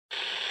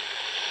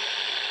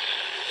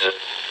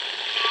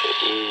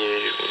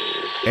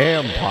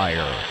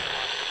Empire.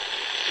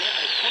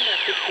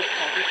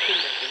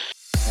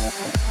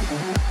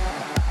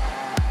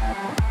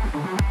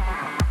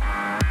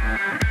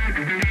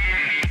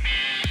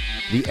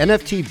 The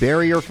NFT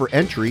barrier for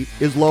entry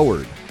is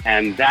lowered.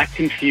 And that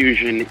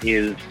confusion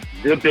is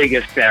the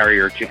biggest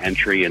barrier to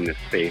entry in this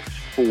space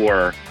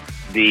for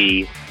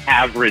the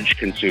average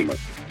consumer.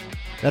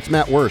 That's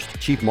Matt Wurst,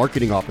 Chief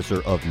Marketing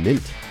Officer of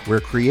Mint, where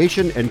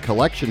creation and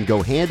collection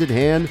go hand in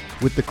hand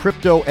with the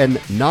crypto and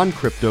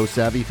non-crypto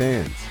savvy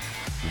fans.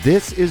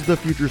 This is the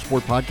Future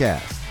Sport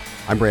Podcast.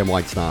 I'm Bram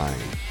Weinstein.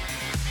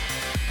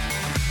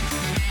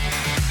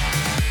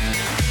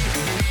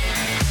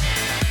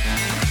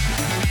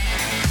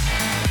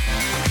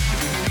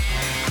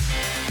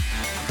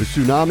 The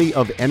tsunami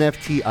of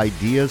NFT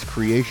ideas,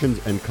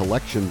 creations, and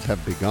collections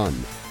have begun.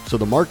 So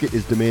the market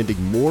is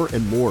demanding more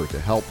and more to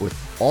help with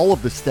all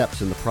of the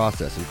steps in the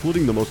process,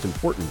 including the most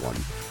important one,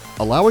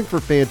 allowing for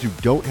fans who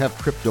don't have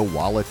crypto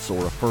wallets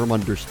or a firm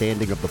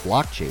understanding of the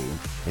blockchain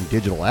and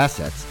digital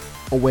assets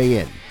a way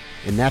in.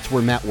 And that's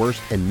where Matt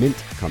Wurst and Mint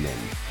come in.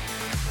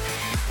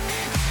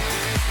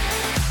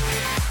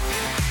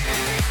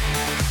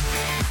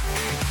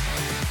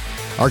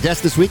 Our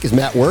guest this week is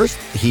Matt Wurst.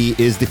 He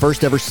is the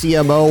first ever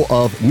CMO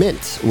of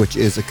Mint, which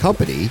is a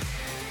company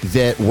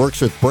that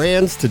works with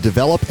brands to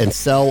develop and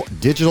sell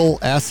digital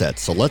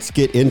assets. So let's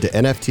get into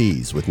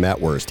NFTs with Matt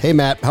Wurst. Hey,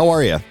 Matt, how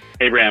are you?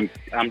 Hey, Ram.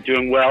 I'm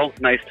doing well.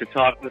 Nice to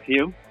talk with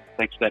you.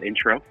 Thanks for that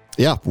intro.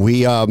 Yeah,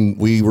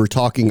 we were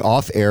talking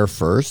off air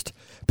first.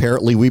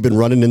 Apparently, we've been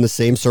running in the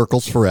same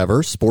circles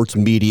forever. Sports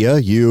media,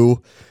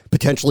 you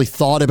potentially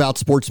thought about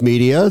sports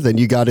media, then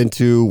you got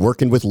into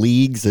working with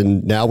leagues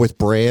and now with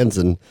brands,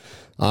 and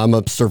I'm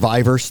a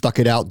survivor, stuck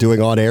it out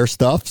doing on-air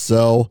stuff.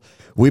 So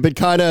we've been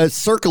kind of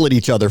circling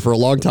each other for a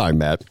long time,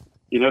 Matt.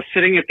 You know,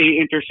 sitting at the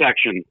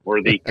intersection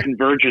or the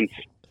convergence,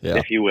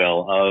 if you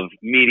will, of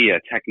media,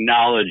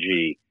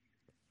 technology,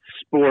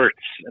 sports,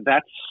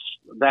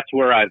 that's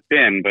where I've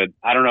been. But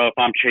I don't know if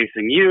I'm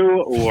chasing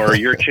you or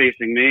you're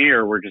chasing me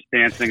or we're just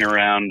dancing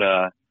around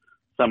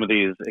some of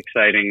these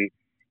exciting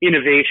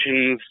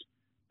innovations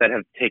that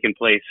have taken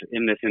place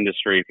in this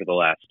industry for the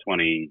last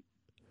 20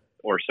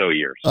 or so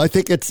years. I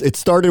think it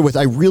started with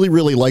I really,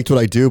 really liked what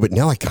I do, but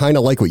now I kind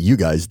of like what you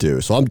guys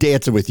do. So I'm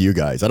dancing with you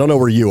guys. I don't know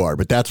where you are,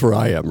 but that's where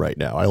I am right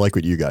now. I like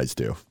what you guys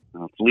do.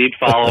 Lead,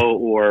 follow,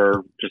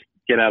 or just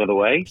get out of the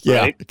way. Yeah,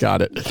 right?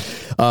 Got it.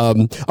 All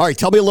right,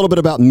 tell me a little bit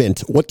about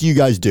Mint. What do you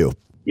guys do?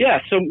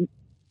 Yeah, so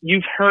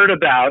you've heard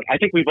about, I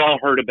think we've all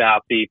heard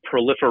about the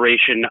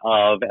proliferation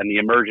of and the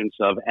emergence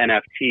of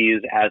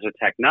NFTs as a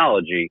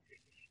technology,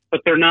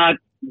 but they're not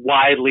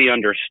widely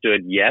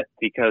understood yet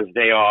because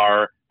they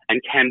are and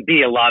can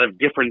be a lot of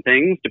different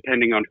things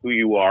depending on who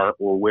you are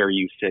or where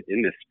you sit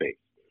in this space.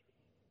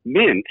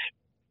 Mint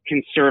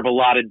can serve a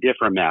lot of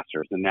different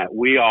masters in that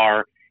we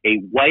are a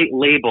white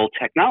label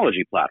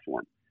technology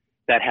platform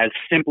that has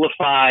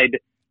simplified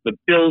the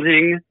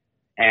building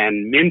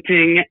and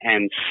minting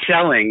and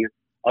selling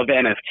of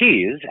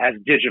NFTs as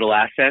digital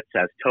assets,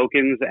 as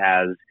tokens,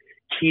 as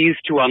keys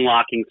to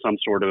unlocking some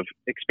sort of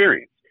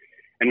experience.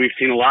 And we've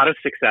seen a lot of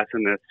success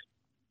in this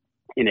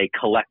in a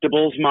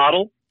collectibles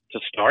model to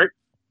start.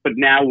 But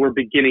now we're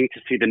beginning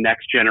to see the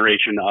next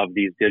generation of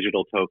these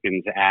digital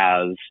tokens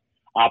as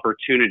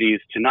opportunities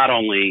to not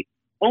only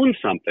own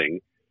something,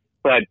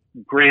 but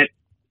grant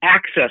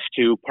access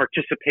to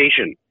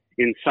participation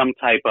in some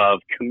type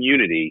of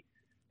community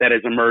that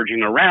is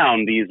emerging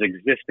around these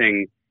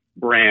existing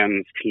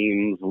brands,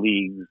 teams,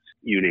 leagues,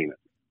 you name it.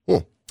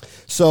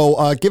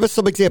 So give us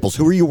some examples.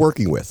 Who are you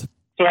working with?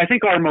 So I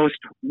think our most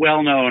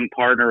well-known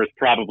partner is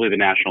probably the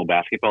National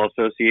Basketball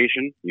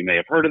Association. You may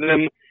have heard of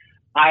them.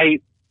 I,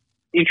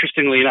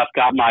 interestingly enough,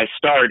 got my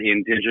start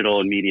in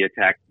digital and media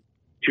tech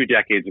 2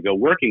 decades ago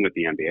working with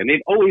the NBA. And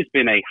they've always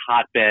been a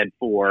hotbed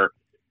for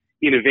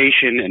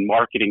innovation and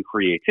marketing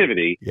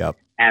creativity. Yep.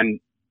 And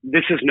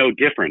this is no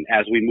different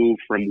as we move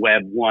from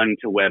Web 1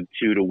 to Web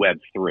 2 to Web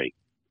 3.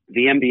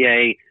 The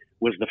NBA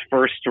was the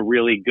first to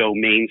really go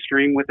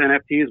mainstream with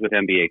NFTs with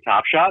NBA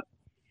Top Shot,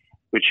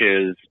 which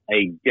is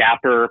a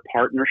Dapper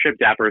partnership.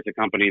 Dapper is a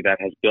company that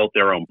has built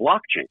their own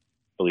blockchain,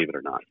 believe it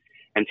or not,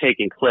 and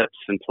taking clips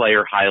and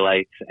player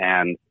highlights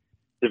and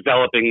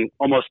developing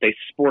almost a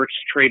sports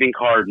trading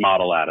card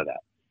model out of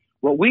that.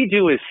 What we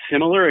do is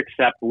similar,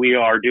 except we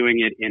are doing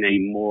it in a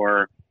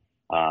more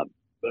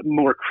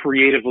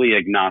creatively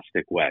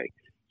agnostic way.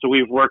 So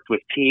we've worked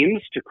with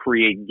teams to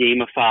create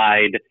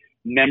gamified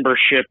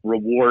membership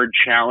reward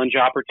challenge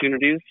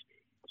opportunities.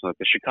 So like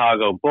the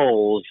Chicago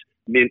Bulls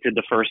minted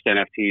the first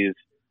NFTs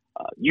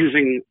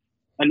using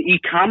an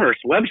e-commerce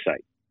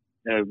website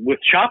with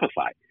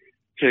Shopify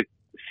to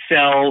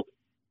sell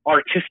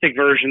artistic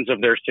versions of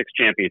their 6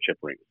 championship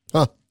rings.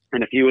 Huh.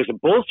 And if you as a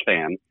Bulls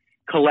fan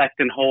collect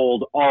and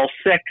hold all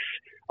 6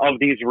 of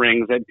these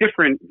rings at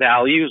different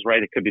values,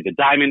 right? It could be the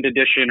diamond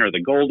edition or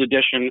the gold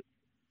edition,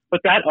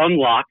 but that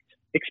unlocked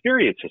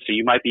experiences. So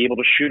you might be able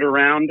to shoot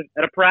around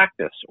at a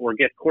practice or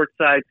get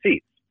courtside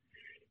seats.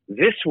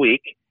 This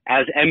week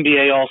as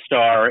NBA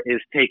All-Star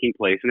is taking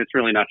place, and it's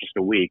really not just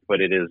a week,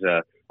 but it is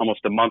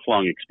almost a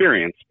month-long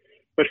experience.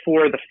 But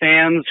for the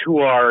fans who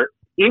are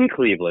in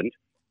Cleveland,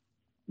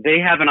 they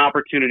have an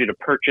opportunity to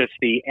purchase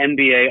the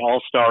NBA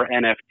All-Star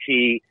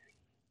NFT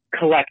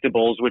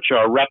collectibles, which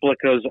are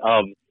replicas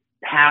of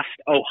past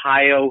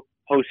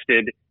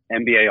Ohio-hosted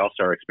NBA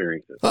All-Star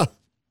experiences. Huh.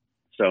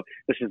 So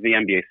this is the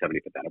NBA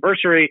 75th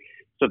anniversary.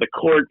 So the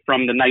court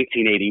from the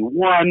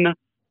 1981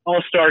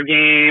 All-Star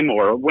game,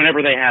 or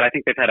whenever they had, I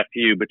think they've had a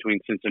few between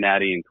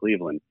Cincinnati and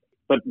Cleveland.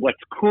 But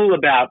what's cool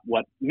about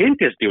what Mint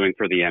is doing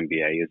for the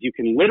NBA is you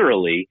can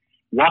literally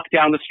walk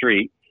down the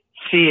street,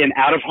 see an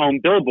out-of-home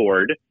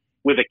billboard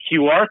with a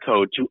QR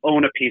code to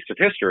own a piece of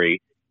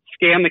history,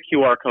 scan the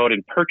QR code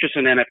and purchase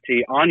an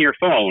NFT on your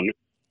phone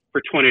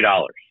for $20.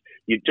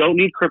 You don't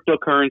need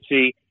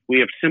cryptocurrency. We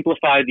have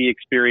simplified the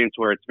experience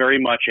where it's very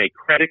much a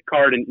credit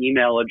card and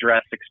email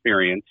address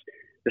experience,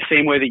 the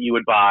same way that you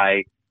would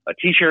buy a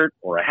t-shirt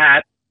or a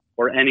hat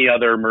or any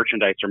other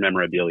merchandise or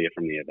memorabilia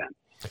from the event.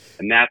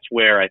 And that's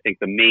where I think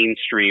the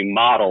mainstream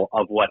model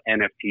of what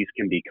NFTs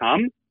can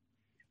become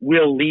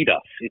will lead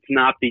us. It's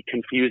not the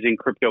confusing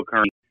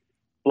cryptocurrency,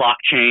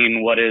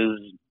 blockchain, what does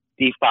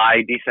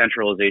DeFi,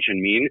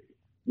 decentralization mean?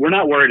 We're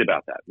not worried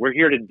about that. We're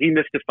here to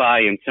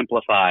demystify and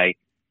simplify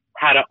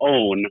how to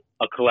own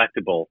a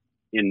collectible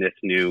in this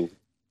new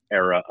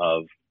era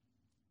of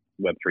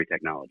Web3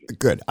 technology.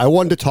 Good. I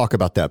wanted to talk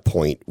about that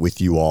point with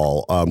you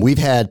all. We've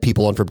had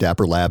people on from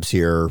Dapper Labs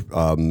here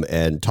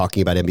and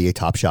talking about NBA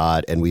Top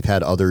Shot, and we've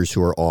had others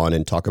who are on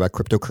and talk about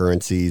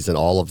cryptocurrencies and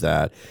all of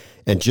that.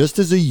 And just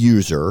as a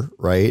user,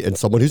 right, and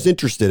someone who's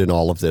interested in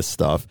all of this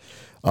stuff,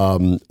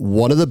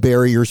 one of the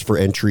barriers for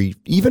entry,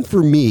 even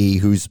for me,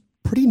 who's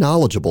pretty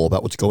knowledgeable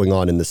about what's going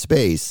on in the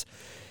space,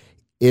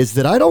 is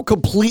that I don't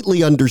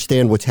completely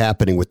understand what's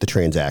happening with the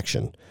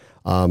transaction.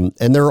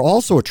 And there are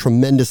also a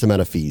tremendous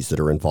amount of fees that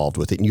are involved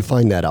with it, and you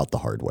find that out the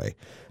hard way.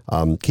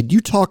 Could you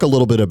talk a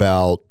little bit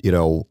about,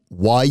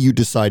 why you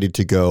decided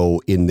to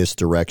go in this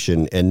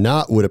direction and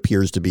not what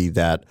appears to be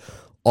that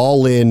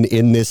all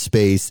in this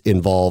space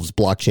involves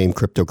blockchain,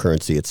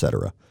 cryptocurrency, et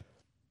cetera?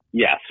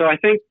 Yeah, so I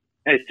think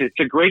it's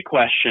a great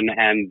question,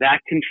 and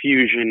that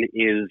confusion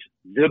is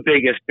the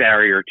biggest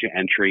barrier to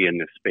entry in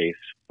this space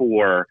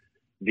for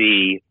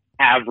the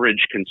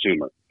average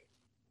consumer.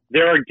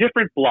 There are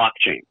different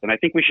blockchains, and I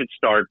think we should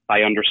start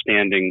by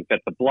understanding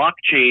that the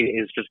blockchain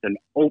is just an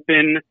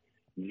open,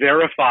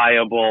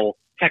 verifiable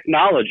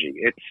technology.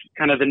 It's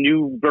kind of the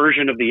new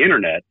version of the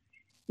internet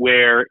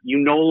where you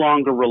no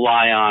longer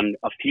rely on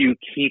a few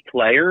key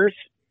players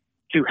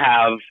to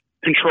have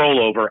control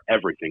over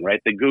everything,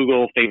 right? The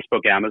Google,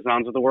 Facebook,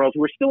 Amazons of the world,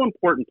 who are still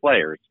important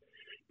players,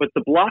 but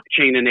the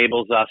blockchain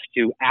enables us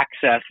to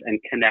access and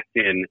connect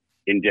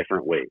in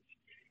different ways.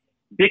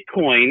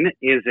 Bitcoin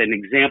is an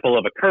example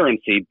of a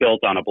currency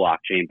built on a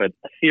blockchain, but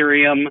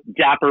Ethereum,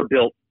 Dapper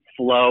built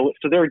Flow.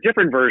 So there are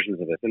different versions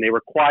of this, and they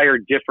require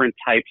different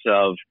types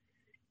of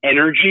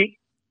energy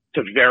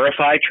to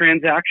verify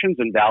transactions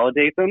and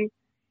validate them.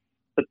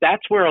 But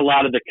that's where a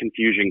lot of the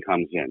confusion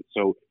comes in.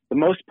 So the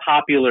most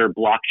popular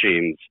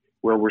blockchains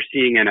where we're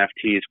seeing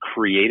NFTs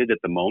created at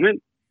the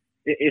moment,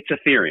 it's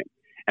Ethereum.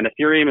 And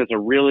Ethereum is a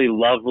really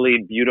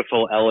lovely,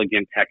 beautiful,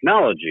 elegant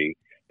technology,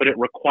 but it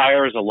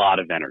requires a lot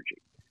of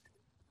energy.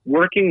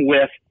 Working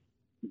with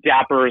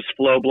Dapper's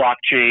Flow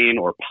blockchain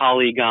or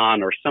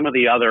Polygon or some of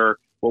the other,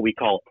 what we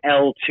call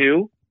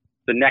L2,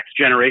 the next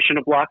generation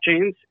of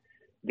blockchains,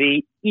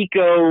 the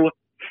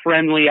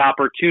eco-friendly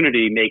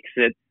opportunity makes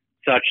it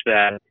such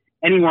that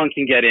anyone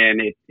can get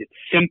in. It's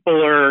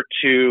simpler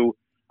to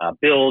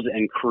build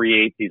and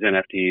create these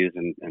NFTs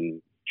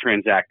and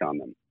transact on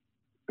them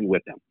and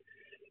with them.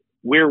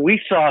 Where we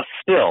saw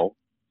still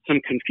some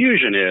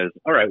confusion is,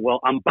 all right, well,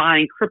 I'm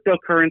buying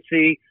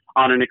cryptocurrency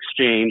on an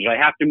exchange. I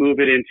have to move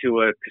it into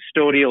a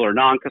custodial or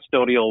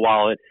non-custodial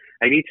wallet.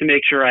 I need to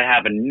make sure I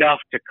have enough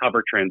to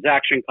cover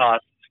transaction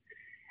costs.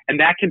 And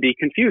that can be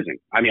confusing.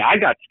 I mean, I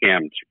got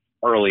scammed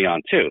early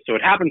on too. So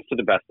it happens to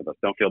the best of us.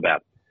 Don't feel bad.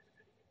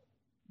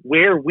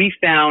 Where we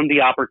found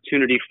the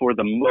opportunity for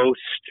the most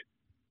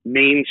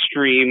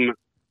mainstream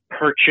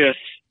purchase,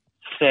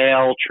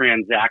 sale,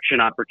 transaction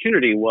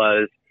opportunity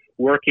was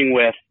working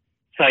with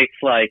sites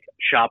like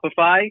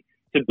Shopify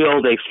to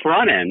build a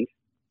front-end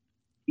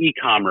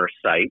e-commerce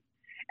site.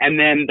 And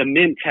then the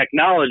Mint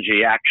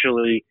technology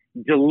actually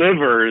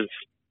delivers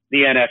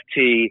the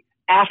NFT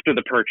after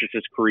the purchase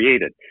is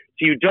created.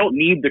 So you don't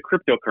need the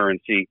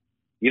cryptocurrency.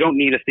 You don't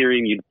need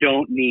Ethereum. You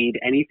don't need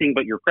anything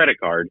but your credit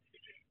card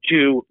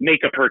to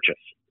make a purchase.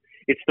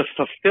 It's the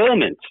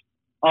fulfillment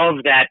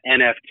of that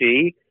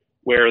NFT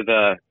where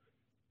the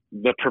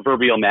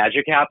proverbial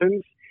magic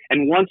happens.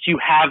 And once you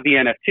have the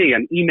NFT,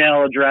 an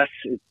email is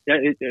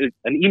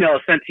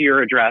sent to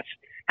your address,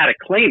 how to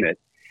claim it,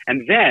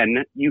 and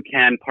then you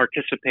can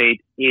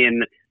participate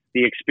in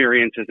the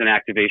experiences and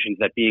activations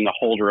that being a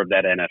holder of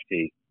that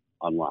NFT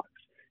unlocks.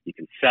 You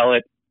can sell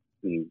it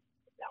and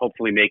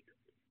hopefully make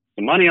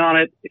some money on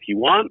it if you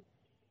want.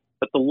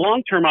 But the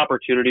long-term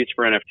opportunities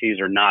for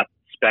NFTs are not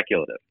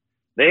speculative.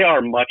 They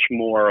are much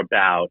more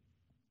about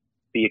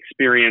the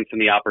experience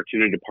and the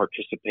opportunity to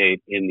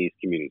participate in these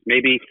communities.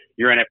 Maybe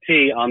your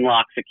NFT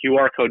unlocks a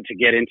QR code to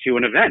get into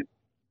an event,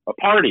 a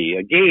party,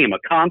 a game, a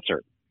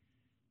concert.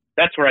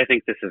 That's where I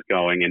think this is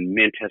going, and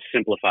Mint has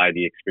simplified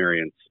the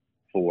experience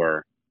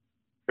for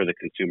the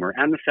consumer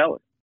and the seller.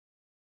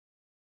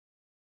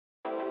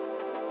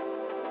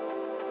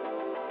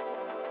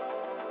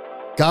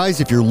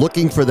 Guys, if you're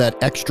looking for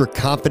that extra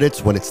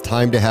confidence when it's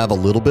time to have a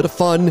little bit of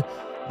fun,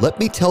 let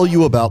me tell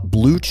you about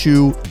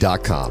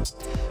BlueChew.com.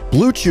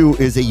 Blue Chew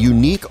is a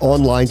unique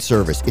online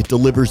service. It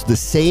delivers the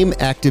same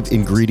active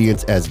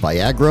ingredients as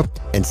Viagra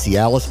and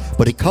Cialis,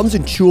 but it comes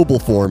in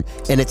chewable form,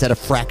 and it's at a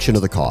fraction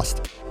of the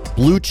cost.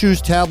 Blue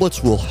Chew's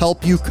tablets will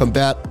help you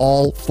combat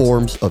all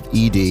forms of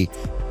ED.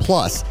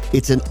 Plus,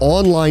 it's an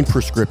online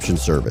prescription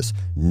service.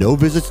 No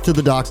visits to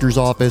the doctor's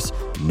office,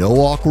 no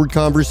awkward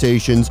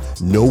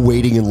conversations, no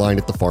waiting in line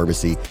at the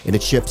pharmacy, and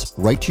it ships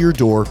right to your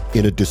door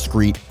in a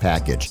discreet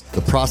package.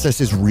 The process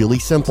is really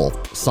simple.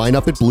 Sign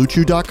up at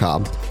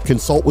BlueChew.com,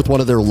 consult with one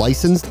of their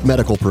licensed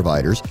medical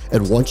providers,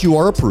 and once you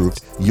are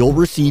approved, you'll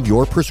receive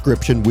your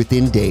prescription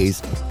within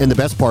days, and the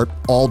best part,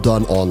 all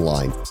done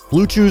online.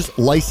 Blue Chew's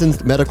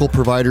licensed medical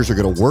providers are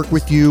going to work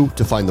with you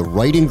to find the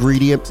right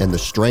ingredient and the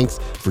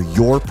strength for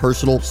your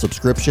personal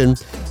subscription.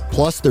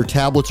 Plus, their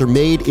tablets are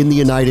made in the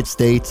United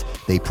States.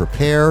 They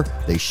prepare,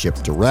 they ship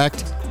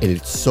direct, and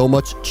it's so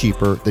much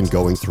cheaper than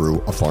going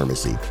through a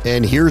pharmacy.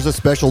 And here's a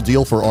special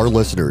deal for our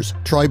listeners.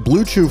 Try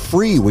Blue Chew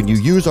free when you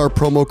use our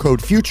promo code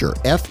FUTURE,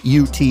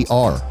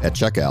 F-U-T-R, at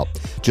checkout.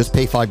 Just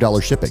pay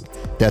 $5 shipping.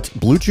 That's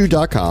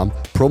BlueChew.com,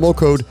 promo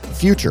code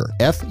FUTURE,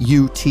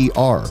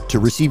 F-U-T-R, to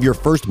receive your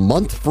first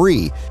month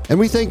free. And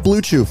we thank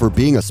Blue Chew for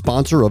being a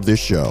sponsor of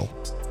this show.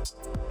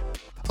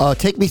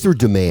 Take me through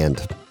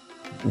demand.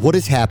 What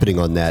is happening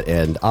on that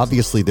end?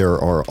 Obviously, there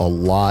are a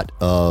lot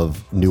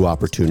of new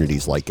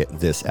opportunities like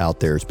this out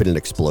there. It's been an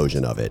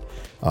explosion of it.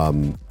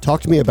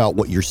 Talk to me about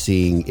what you're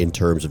seeing in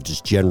terms of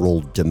just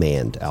general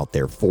demand out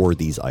there for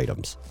these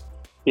items.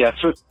 Yeah,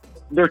 so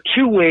there are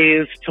two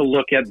ways to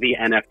look at the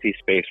NFT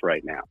space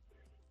right now.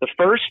 The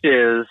first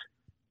is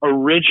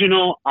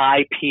original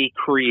IP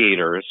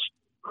creators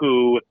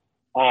who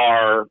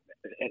are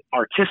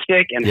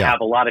artistic and have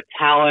a lot of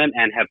talent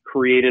and have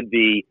created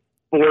the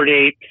Bored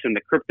Apes and the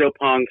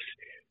CryptoPunks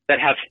that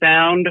have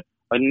found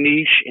a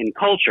niche in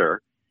culture,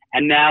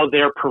 and now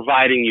they're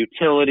providing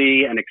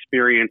utility and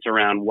experience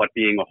around what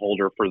being a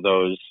holder for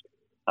those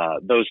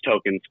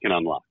tokens can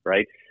unlock,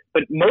 right?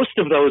 But most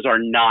of those are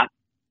not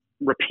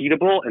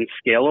repeatable and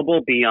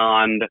scalable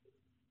beyond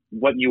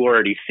what you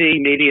already see.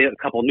 Maybe a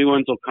couple new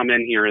ones will come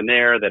in here and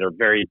there that are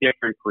very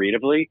different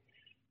creatively,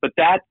 but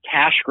that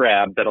cash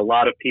grab that a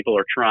lot of people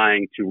are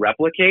trying to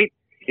replicate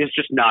is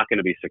just not going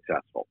to be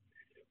successful.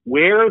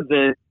 Where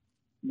the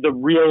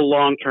real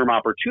long-term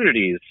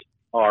opportunities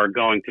are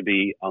going to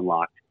be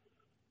unlocked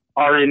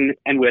are in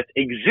and with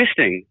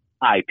existing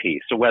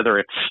IP. So whether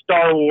it's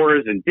Star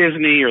Wars and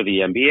Disney or the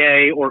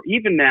NBA, or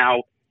even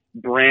now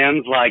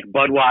brands like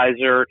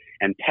Budweiser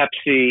and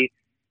Pepsi,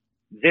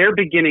 they're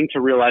beginning to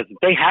realize that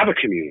they have a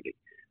community.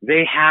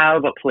 They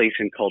have a place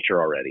in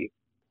culture already.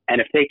 And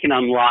if they can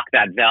unlock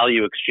that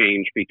value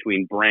exchange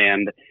between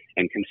brand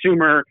and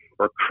consumer,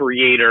 or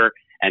creator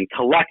and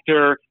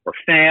collector or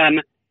fan,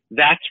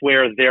 that's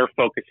where they're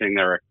focusing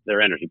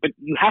their energy. But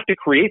you have to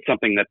create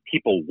something that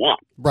people want.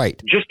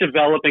 Right. Just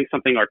developing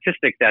something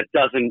artistic that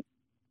doesn't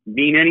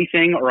mean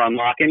anything or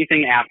unlock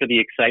anything after the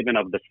excitement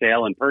of the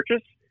sale and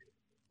purchase,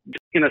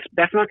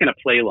 that's not going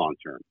to play long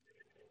term.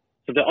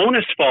 So the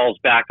onus falls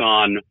back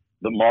on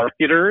the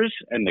marketers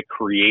and the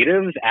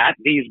creatives at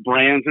these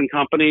brands and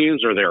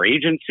companies or their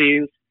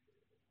agencies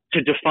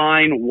to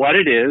define what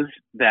it is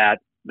that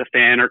the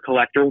fan or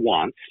collector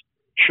wants,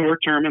 short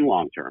term and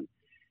long term.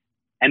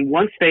 And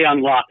once they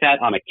unlock that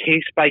on a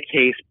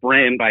case-by-case,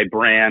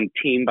 brand-by-brand,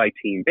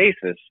 team-by-team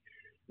basis,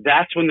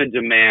 that's when the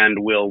demand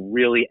will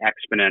really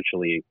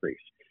exponentially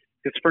increase.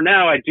 Because for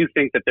now, I do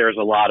think that there's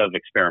a lot of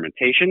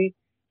experimentation.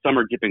 Some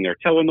are dipping their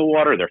toe in the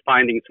water. They're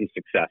finding some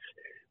success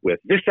with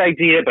this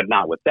idea, but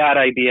not with that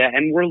idea.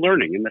 And we're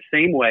learning in the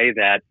same way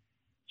that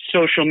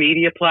social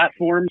media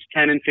platforms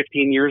 10 and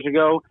 15 years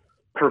ago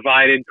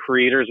provided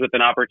creators with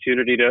an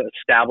opportunity to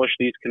establish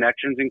these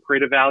connections and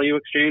create a value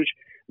exchange.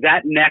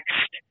 That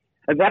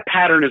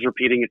pattern is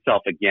repeating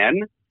itself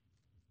again.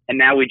 And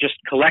now we just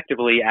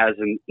collectively, as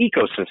an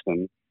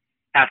ecosystem,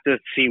 have to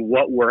see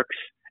what works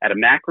at a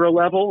macro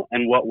level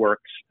and what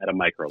works at a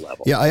micro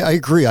level. Yeah, I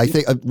agree. I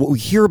think what we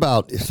hear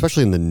about,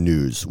 especially in the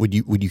news, when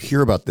you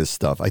hear about this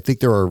stuff, I think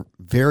there are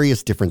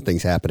various different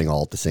things happening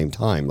all at the same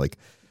time. Like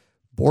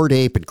Bored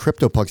Ape and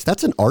CryptoPunks,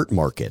 that's an art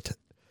market.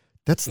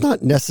 That's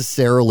not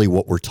necessarily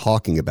what we're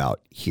talking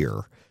about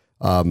here.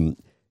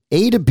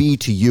 A to B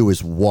to you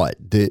is what?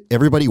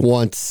 Everybody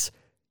wants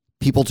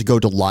people to go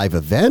to live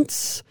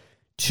events,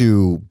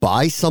 to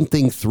buy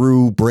something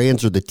through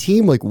brands or the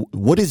team. Like,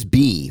 what is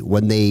B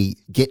when they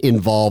get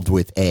involved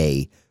with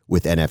A,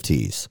 with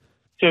NFTs?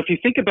 So if you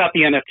think about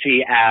the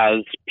NFT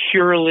as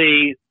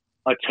purely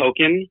a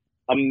token,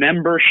 a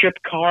membership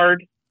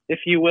card if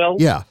you will,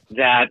 Yeah.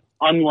 that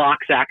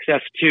unlocks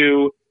access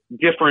to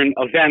different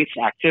events,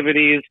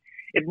 activities.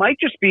 It might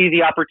just be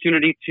the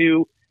opportunity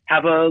to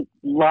have a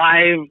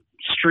live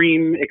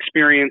stream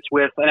experience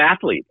with an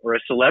athlete or a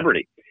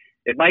celebrity.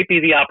 It might be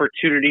the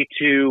opportunity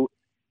to,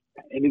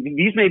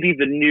 these may be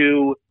the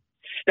new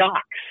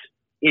stocks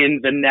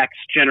in the next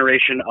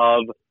generation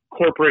of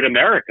corporate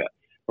America,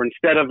 where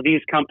instead of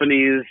these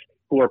companies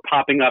who are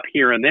popping up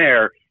here and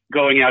there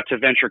going out to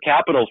venture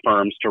capital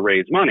firms to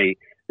raise money,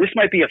 this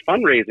might be a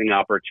fundraising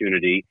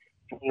opportunity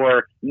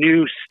for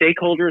new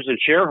stakeholders and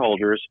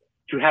shareholders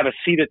to have a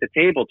seat at the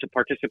table to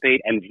participate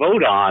and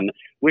vote on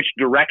which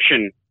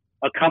direction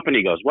a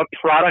company goes, what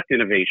product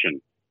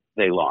innovation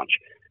they launch.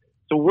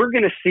 So we're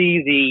going to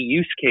see the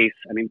use case.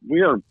 I mean,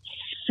 we are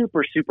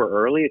super, super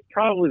early. It's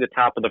probably the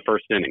top of the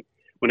first inning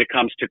when it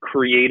comes to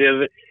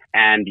creative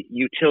and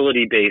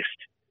utility-based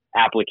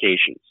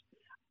applications.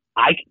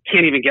 I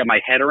can't even get my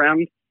head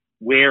around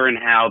where and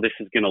how this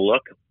is going to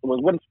look,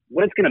 what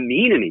it's going to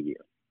mean in a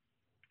year.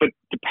 But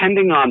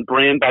depending on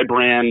brand by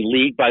brand,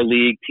 league by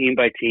league, team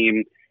by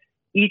team,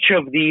 each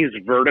of these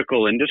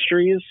vertical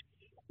industries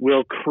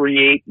will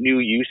create new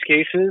use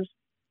cases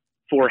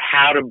for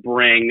how to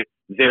bring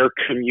their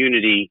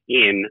community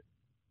in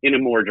a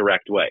more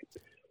direct way.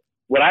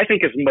 What I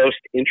think is most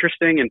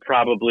interesting and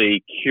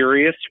probably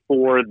curious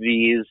for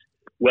these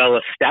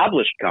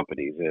well-established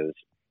companies is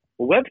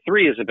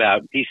Web3 is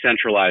about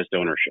decentralized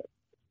ownership.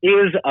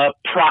 Is a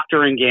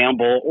Procter &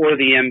 Gamble or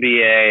the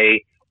NBA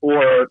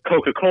or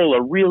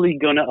Coca-Cola really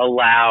going to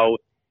allow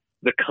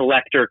the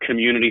collector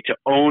community to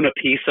own a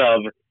piece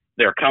of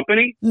their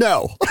company?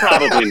 No.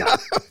 Probably not.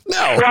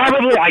 No.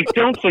 Probably, I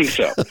don't think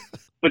so.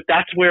 But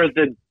that's where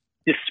the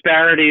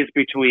disparities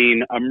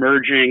between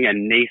emerging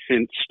and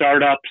nascent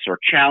startups or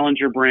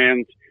challenger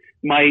brands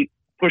might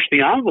push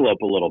the envelope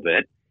a little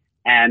bit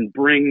and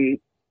bring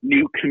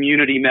new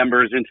community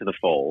members into the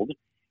fold,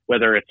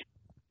 whether it's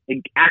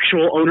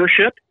actual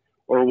ownership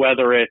or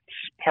whether it's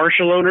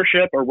partial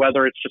ownership or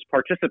whether it's just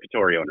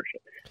participatory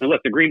ownership. And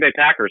look, the Green Bay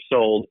Packers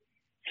sold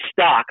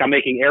stock. I'm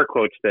making air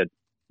quotes that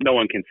no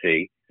one can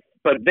see,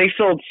 but they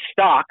sold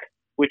stock,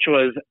 which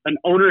was an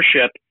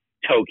ownership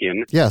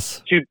token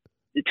Yes. to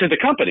the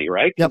company,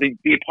 right? Yep. To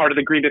be a part of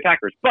the Green Bay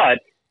Packers. But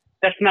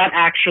that's not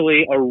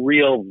actually a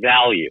real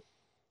value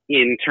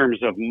in terms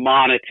of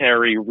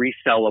monetary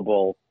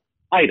resellable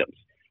items.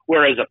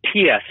 Whereas a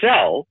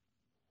PSL,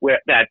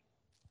 that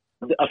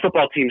a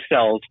football team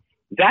sells,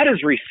 that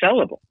is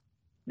resellable.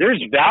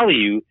 There's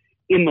value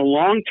in the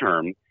long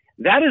term.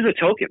 That is a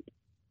token.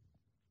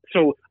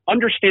 So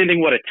understanding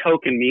what a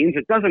token means,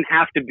 it doesn't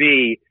have to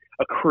be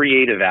a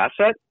creative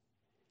asset.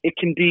 It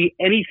can be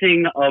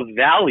anything of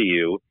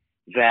value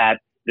that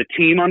the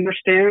team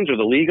understands or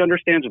the league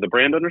understands or the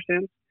brand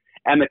understands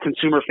and the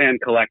consumer fan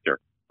collector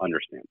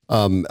understands.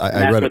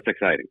 I read what's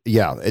exciting.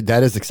 Yeah,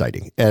 that is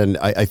exciting. And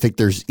I think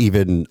there's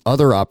even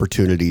other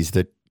opportunities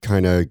that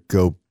kind of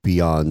go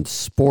beyond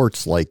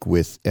sports, like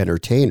with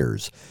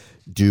entertainers.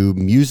 Do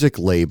music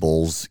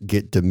labels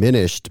get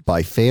diminished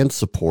by fan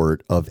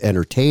support of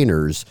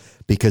entertainers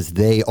because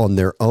they on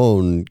their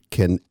own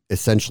can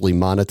essentially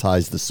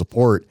monetize the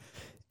support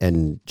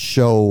and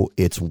show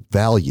its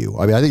value?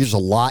 I mean, I think there's a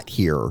lot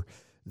here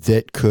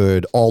that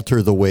could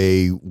alter the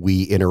way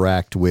we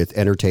interact with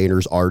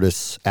entertainers,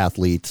 artists,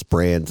 athletes,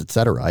 brands, et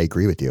cetera. I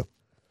agree with you.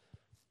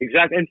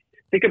 Exactly. And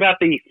think about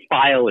the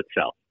file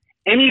itself.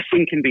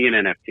 Anything can be an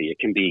NFT. It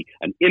can be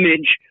an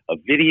image, a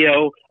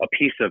video, a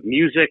piece of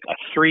music, a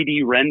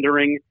 3D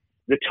rendering.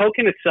 The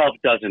token itself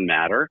doesn't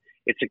matter.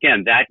 It's,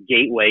 again, that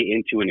gateway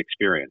into an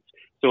experience.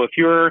 So if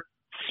you're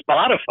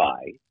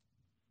Spotify,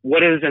 what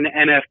does an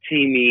NFT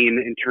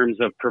mean in terms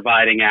of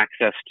providing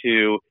access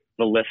to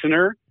the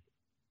listener?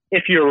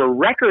 If you're a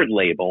record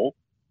label,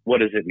 what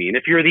does it mean?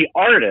 If you're the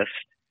artist,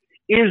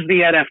 is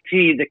the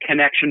NFT the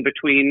connection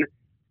between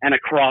and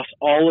across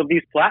all of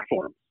these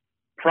platforms?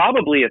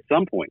 Probably at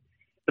some point.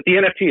 But the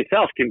NFT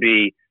itself can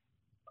be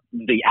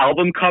the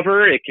album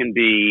cover. It can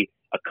be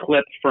a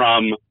clip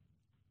from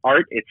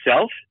art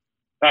itself,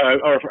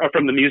 or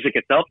from the music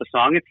itself, the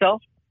song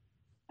itself.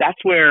 That's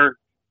where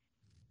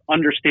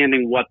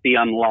understanding what the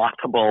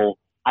unlockable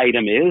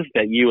item is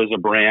that you as a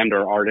brand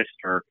or artist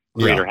or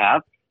creator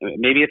have.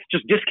 Maybe it's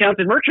just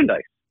discounted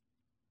merchandise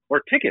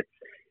or tickets.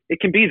 It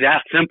can be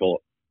that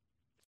simple.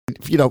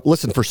 You know,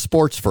 listen, for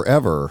sports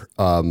forever,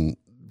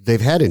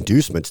 they've had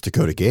inducements to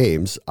go to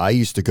games. I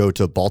used to go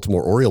to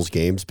Baltimore Orioles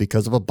games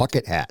because of a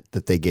bucket hat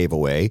that they gave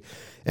away.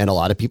 And a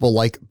lot of people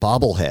like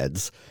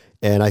bobbleheads.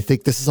 And I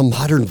think this is a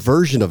modern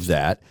version of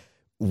that,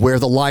 where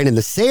the line in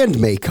the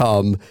sand may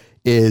come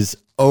is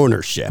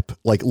ownership,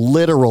 like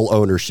literal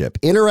ownership,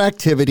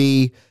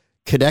 interactivity,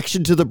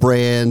 connection to the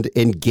brand,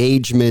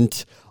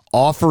 engagement,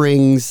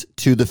 offerings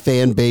to the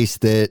fan base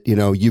that, you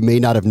know, you may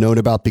not have known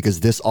about because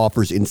this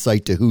offers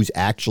insight to who's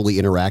actually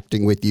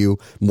interacting with you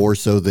more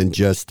so than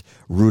just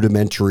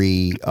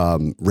rudimentary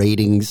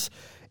ratings.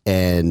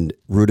 and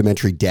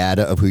rudimentary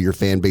data of who your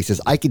fan base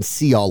is. I can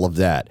see all of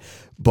that.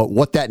 But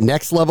what that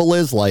next level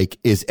is, like,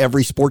 is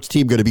every sports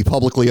team going to be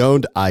publicly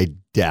owned? I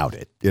doubt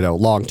it.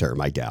 Long term,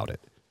 I doubt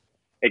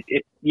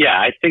it. Yeah,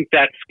 I think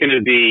that's going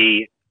to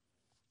be,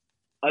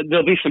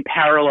 there'll be some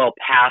parallel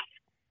path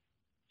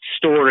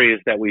stories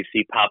that we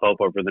see pop up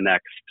over the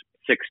next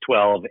 6,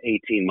 12,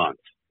 18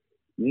 months.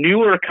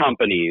 Newer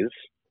companies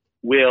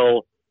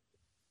will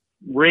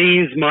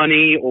raise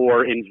money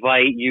or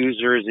invite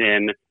users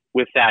in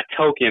with that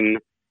token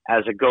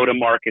as a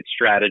go-to-market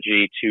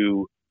strategy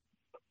to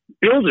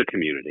build a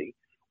community,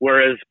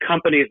 whereas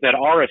companies that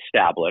are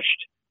established,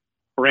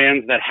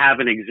 brands that have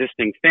an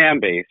existing fan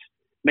base,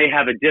 may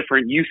have a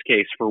different use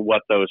case for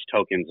what those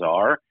tokens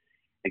are.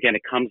 Again,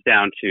 it comes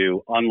down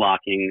to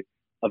unlocking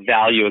a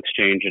value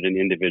exchange at an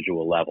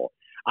individual level.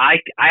 I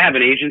have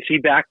an agency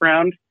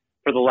background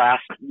for the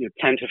last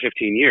 10 to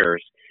 15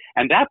 years,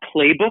 and that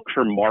playbook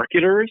for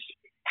marketers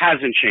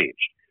hasn't changed.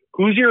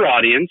 Who's your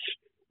audience?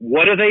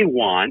 What do they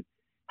want?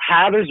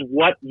 How does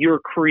what you're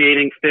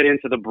creating fit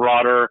into the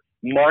broader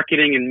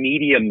marketing and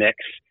media mix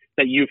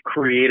that you've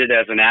created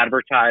as an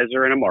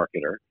advertiser and a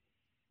marketer?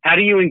 How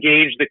do you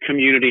engage the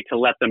community to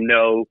let them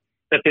know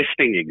that this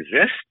thing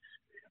exists?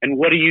 And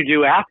what do you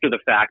do after the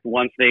fact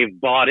once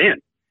they've bought in?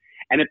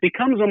 And it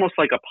becomes almost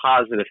like a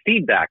positive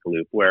feedback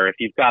loop where if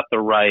you've got the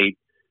right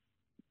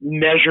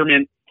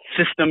measurement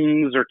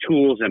systems or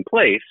tools in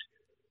place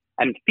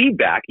and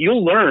feedback,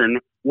 you'll learn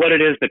what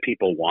it is that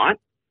people want,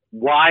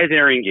 why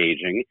they're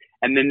engaging.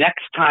 And the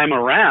next time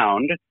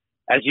around,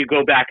 as you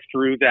go back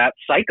through that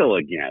cycle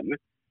again,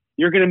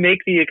 you're going to make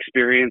the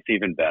experience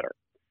even better.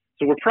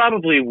 So we're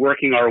probably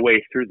working our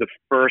way through the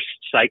first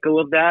cycle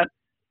of that.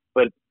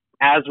 But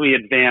as we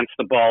advance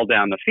the ball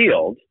down the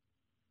field,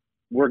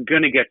 we're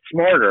going to get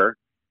smarter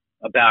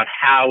about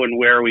how and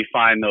where we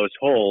find those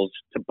holes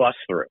to bust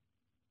through.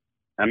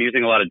 I'm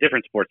using a lot of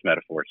different sports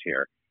metaphors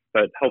here,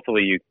 but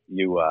hopefully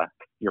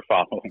you're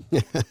following.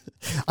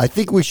 I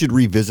think we should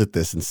revisit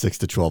this in 6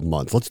 to 12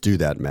 months. Let's do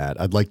that, Matt.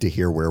 I'd like to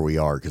hear where we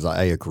are because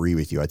I agree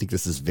with you. I think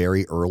this is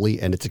very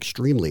early and it's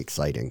extremely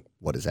exciting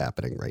what is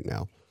happening right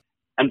now.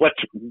 And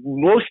what's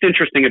most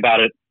interesting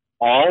about it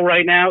all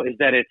right now is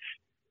that it's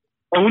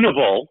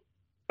ownable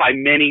by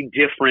many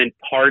different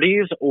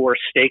parties or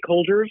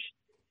stakeholders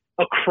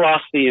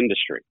across the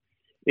industry.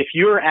 If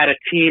you're at a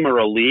team or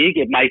a league,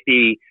 it might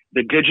be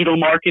the digital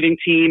marketing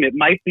team. It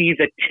might be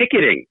the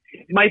ticketing.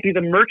 It might be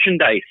the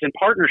merchandise and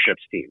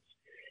partnerships teams.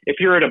 If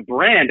you're at a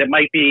brand, it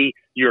might be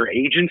your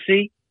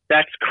agency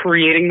that's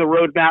creating the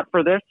roadmap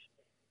for this.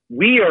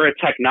 We are a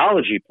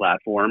technology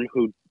platform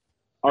who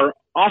are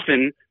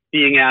often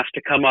being asked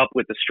to come up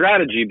with the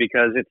strategy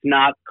because it's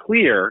not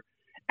clear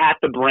at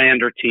the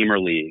brand or team or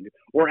league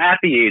or at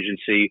the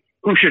agency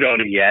who should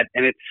own it yet.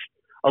 And it's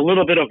a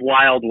little bit of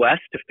Wild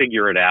West to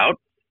figure it out.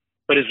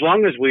 But as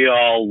long as we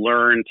all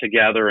learn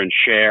together and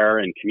share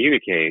and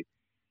communicate,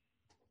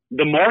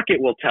 the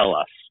market will tell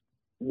us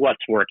what's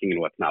working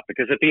and what's not.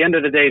 Because at the end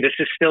of the day, this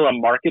is still a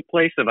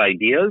marketplace of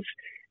ideas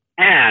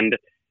and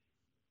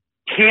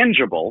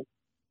tangible.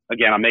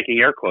 Again, I'm making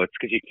air quotes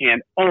because you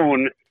can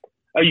own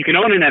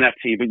an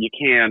NFT, but you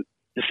can't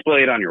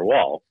display it on your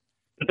wall.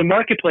 But the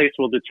marketplace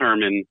will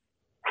determine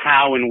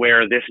how and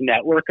where this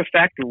network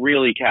effect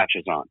really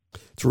catches on.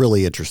 It's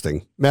really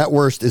interesting. Matt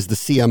Wurst is the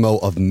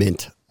CMO of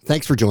Mint.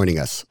 Thanks for joining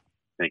us.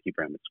 Thank you,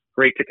 Bram. It's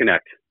great to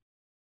connect.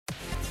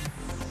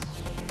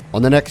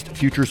 On the next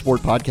Future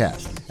Sport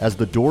podcast, as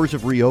the doors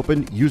have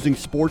reopened, using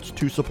sports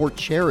to support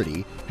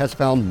charity has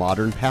found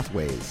modern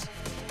pathways.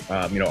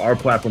 Our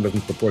platform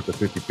doesn't support the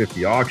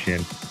 50-50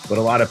 auction, but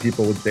a lot of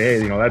people would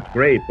say, hey, that's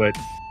great, but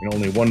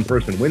only one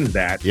person wins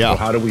that. Yeah. So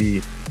how do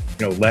we,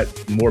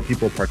 let more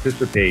people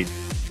participate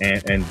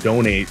and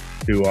donate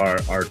to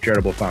our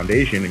charitable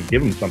foundation and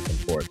give them something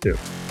for it too?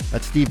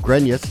 That's Steve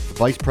Grenyas,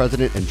 Vice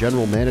President and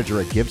General Manager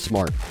at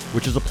GiveSmart,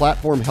 which is a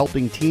platform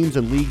helping teams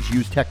and leagues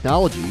use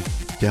technology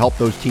to help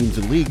those teams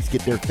and leagues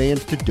get their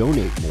fans to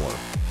donate more.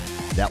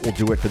 That will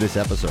do it for this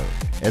episode.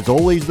 As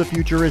always, the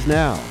future is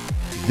now.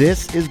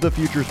 This is the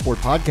Future Sport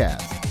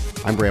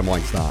Podcast. I'm Bram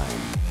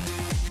Weinstein.